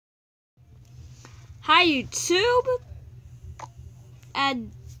Hi YouTube,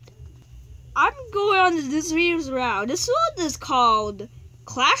 and I'm going on this video's round. This one is called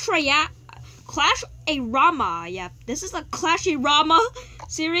Clash-A-Rama. Yep, this is a Clash-A-Rama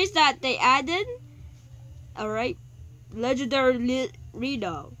series that they added. Alright, Legendary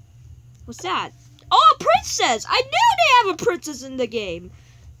Reno. What's that? Oh, a princess! I knew they have a princess in the game.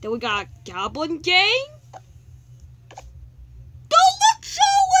 Then we got Goblin Gang. Don't look so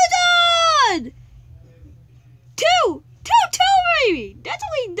good! Two baby! That's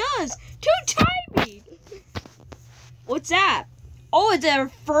what he does! Two timing! What's that? Oh, it's an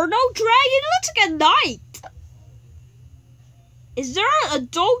Inferno Dragon? It looks like a knight! Is there an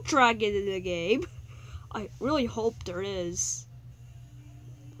adult dragon in the game? I really hope there is.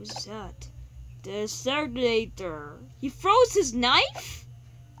 What's that? The Exterminator. He throws his knife?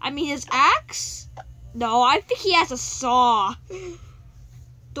 I mean his axe? No, I think he has a saw.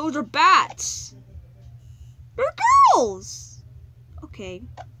 Those are bats. They're girls! Okay.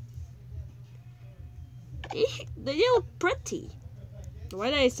 They look pretty. Why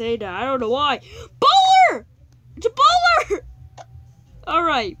did I say that? I don't know why. Bowler! It's a bowler!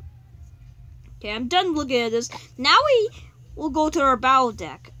 Alright. Okay, I'm done looking at this. Now we will go to our battle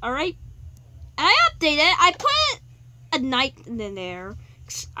deck. Alright? And I updated it. I put a knight in there.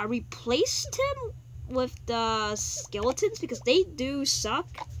 I replaced him with the skeletons because they do suck.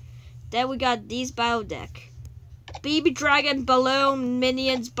 Then we got these battle deck. Baby Dragon, Balloon,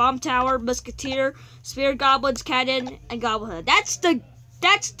 Minions, Bomb Tower, Musketeer, Spirit Goblins, Cannon, and Goblin Hood. That's the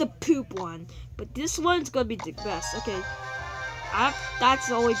poop one. But this one's gonna be the best. Okay. That's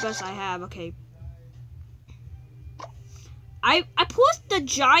the only best I have. Okay. I put the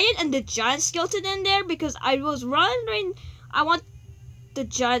giant and the giant skeleton in there because I was wondering I want the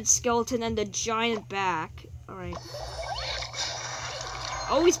giant skeleton and the giant back. Alright.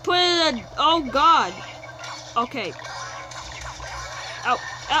 Oh, he's putting a oh god. Okay. Oh,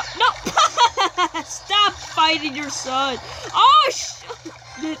 no! Stop fighting your son! Oh,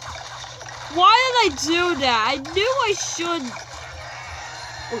 why did I do that? I knew I should.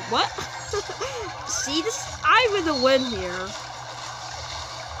 Wait, what? See this? I'm gonna win here.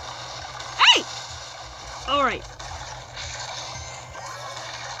 Hey! Alright.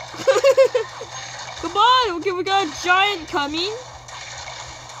 Come on! Okay, we got a giant coming.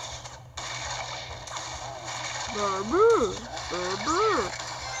 Burr.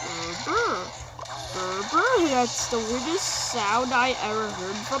 That's the weirdest sound I ever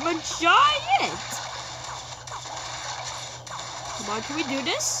heard from a giant. Come on, can we do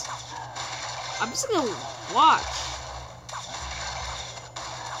this? I'm just gonna watch.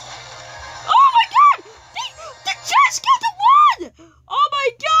 Oh my god! The giant skeleton won! Oh my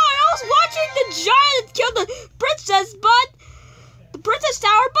god! I was watching the giant kill the princess, but the princess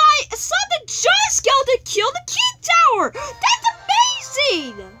tower, but I saw the giant skeleton kill the king tower! That's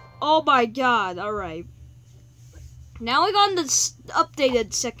amazing! Oh my god, alright. Now we got the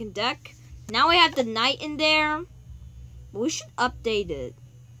updated second deck. Now we have the knight in there. We should update it.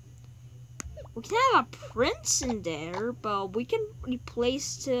 We can have a prince in there, but we can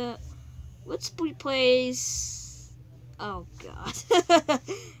replace let's replace, oh god.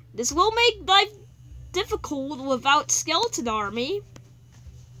 This will make life difficult without skeleton army,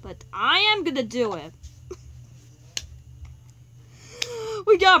 but I am gonna do it.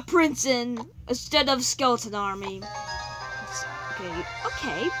 We got prince in instead of skeleton army.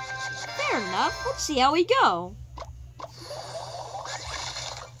 Okay, fair enough. Let's see how we go.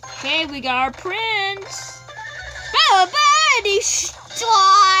 Okay, we got our prince. Buddy,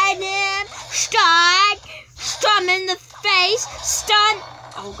 stun him, stun in the face, stun.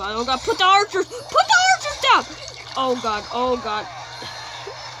 Oh god, put the archers down. Oh god.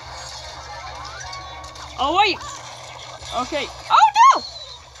 Oh wait. Okay. Oh no!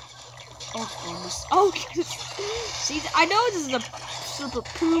 Oh goodness. Oh goodness. See, I know this is a super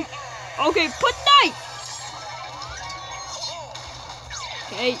poop. Okay, put knight.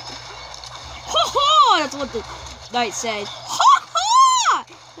 Okay. Ha ha! That's what the knight said. Ha ha!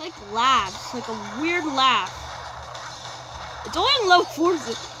 Like laughs, like a weird laugh. It's only on level 4,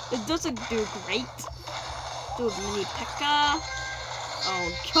 so it doesn't do great. Do a mini P.E.K.K.A.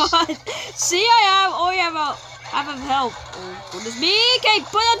 Oh god. See, I only have a half of health. Oh goodness me. Okay,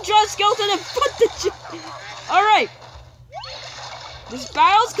 put on giant skeleton and put the alright. This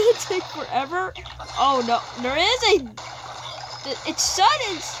battle's gonna take forever. Oh no, there is its son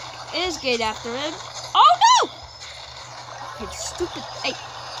is getting after him. Oh no! Okay, stupid. Hey,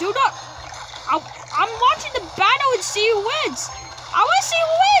 do not. I'm watching the battle and see who wins. I want to see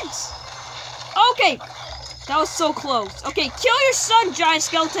who wins. Okay, that was so close. Okay, kill your son, giant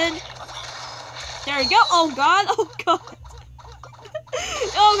skeleton. There we go. Oh god. Oh god.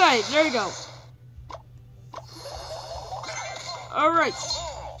 Okay, there we go. Alright.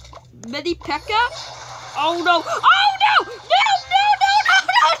 Mini P.E.K.K.A. Oh no. Oh no!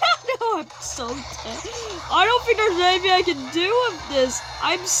 No! I'm so dead. I don't think there's anything I can do with this.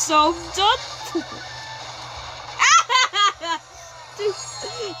 I'm so done for.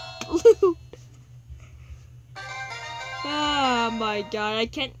 Blue. Oh my god, I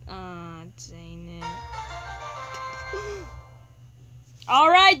can't. Dang it.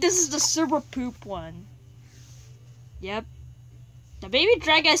 Alright, this is the super poop one. Yep. The baby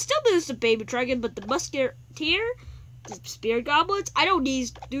dragon, I still use the baby dragon, but the musketeer, the spirit goblins, I don't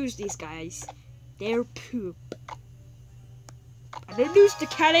use these guys. They're poop. I don't use the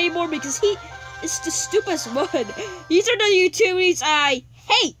cat anymore because he is the stupidest one. These are the utilities I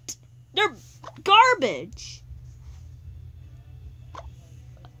hate. They're garbage.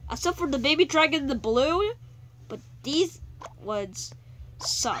 Except for the baby dragon and the balloon, but these ones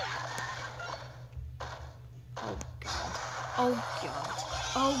suck. Oh god. Oh god.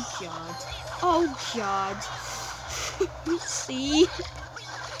 Oh god. Oh god. See?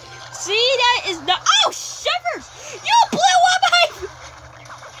 See, that is not. Oh, shivers! You blew up my.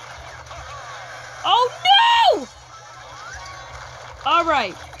 Oh no!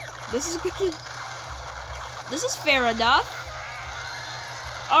 Alright. This is good. This is fair enough.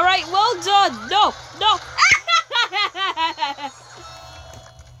 Alright, well done. No, no.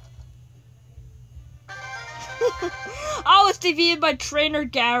 I was defeated by Trainer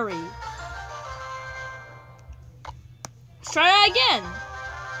Gary. Let's try that again.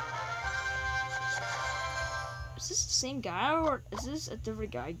 Is this the same guy or is this a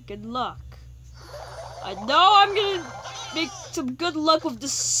different guy? Good luck. I know I'm gonna make some good luck with the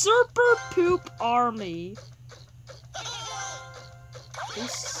Super Poop Army. They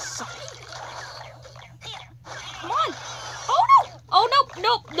suck. Come on. Oh no. Oh no.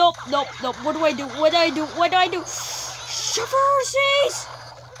 Nope. Nope. Nope. Nope. What do I do? What do I do? What do I do? Shiversies!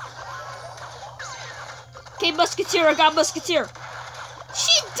 Okay, Musketeer. I got Musketeer.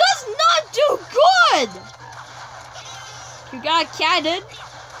 She does not do good! You got Cannon.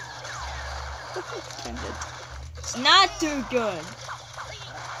 It's not too good.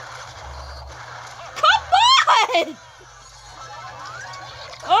 Come on!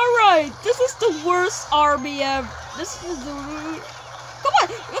 Alright, this is the worst army ever. This is the... Come on!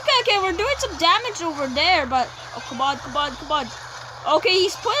 Okay, we're doing some damage over there, but... Oh, come on. Okay,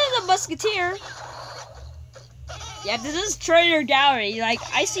 he's putting the Musketeer. Yeah, this is Trainer Gary. Like,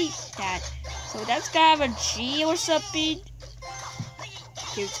 I see that. So that's gotta have a G or something.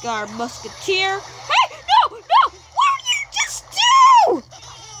 Okay, it's got our Musketeer. Hey! No! What did you just do?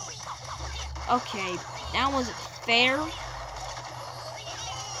 Okay, that wasn't fair.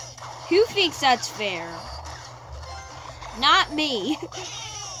 Who thinks that's fair? Not me.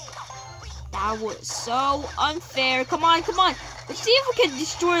 That was so unfair. Come on. Let's see if we can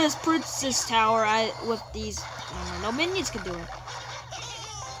destroy this princess tower with these. No minions can do it.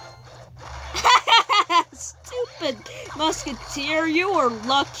 Stupid Musketeer, you were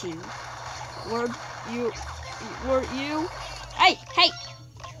lucky. Were you? Hey!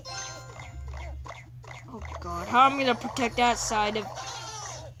 Oh god, how am I gonna protect that side of?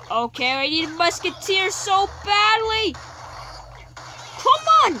 Okay, I need a Musketeer so badly. Come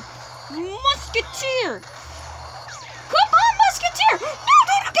on, Musketeer! Come on, Musketeer! No,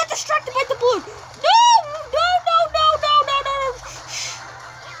 don't get distracted by the balloon. No!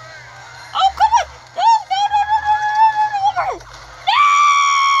 Oh, come on! No! No!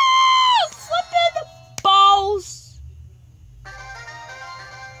 Flipping balls!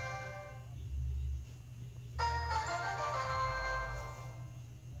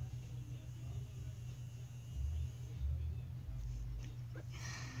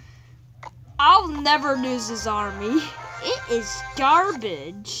 I'll never lose this army. It is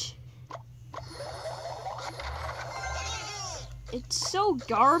garbage. It's so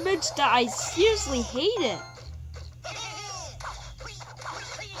garbage that I seriously hate it.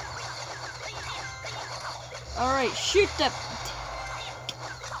 Alright, shoot them.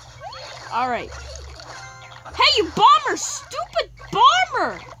 Alright. Hey, you bomber! Stupid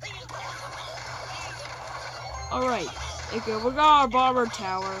bomber! Alright. Okay, we got our bomber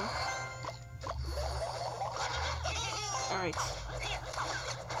tower. Alright.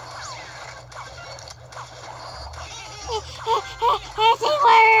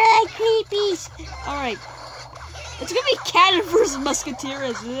 Creepies. Alright. It's gonna be Cannon versus Musketeer,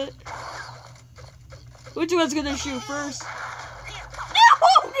 isn't it? Which one's gonna shoot first? No!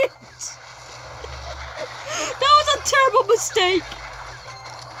 That was a terrible mistake!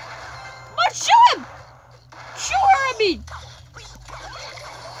 Come on, shoot him! mean?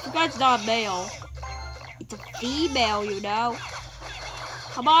 You guys not male. It's a female, you know.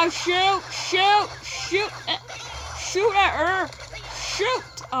 Come on, shoot, shoot, shoot, shoot at her, shoot.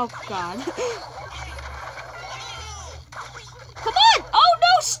 Oh God. Come on! Oh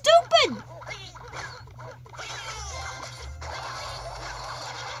no, stupid!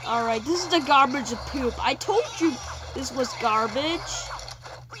 Alright, this is the garbage of poop. I told you this was garbage.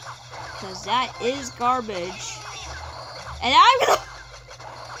 Because that is garbage. And I'm gonna...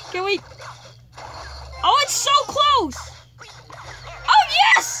 Can we... Oh, it's so close! Oh,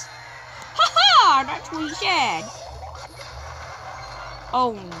 yes! Haha! That's what he said.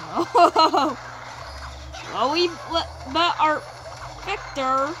 Oh, no. Well, we met our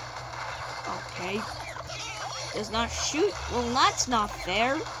Victor. Okay. Does not shoot. Well, that's not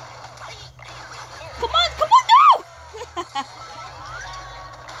fair. Come on, no!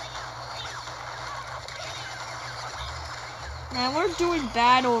 Man, we're doing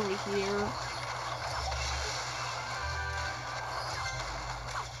bad over here.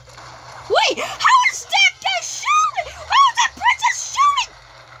 Wait, how is that guy shooting? How is that princess shooting?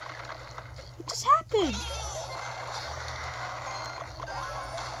 What just happened?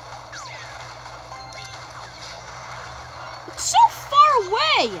 It's so far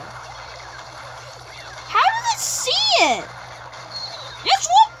away. How did it see it? Yes,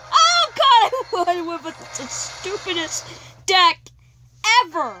 what? Oh God, I won with the stupidest deck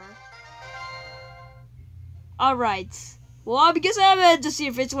ever. Alright. Well, I guess I'm going to see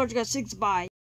if it's what you got 6 by.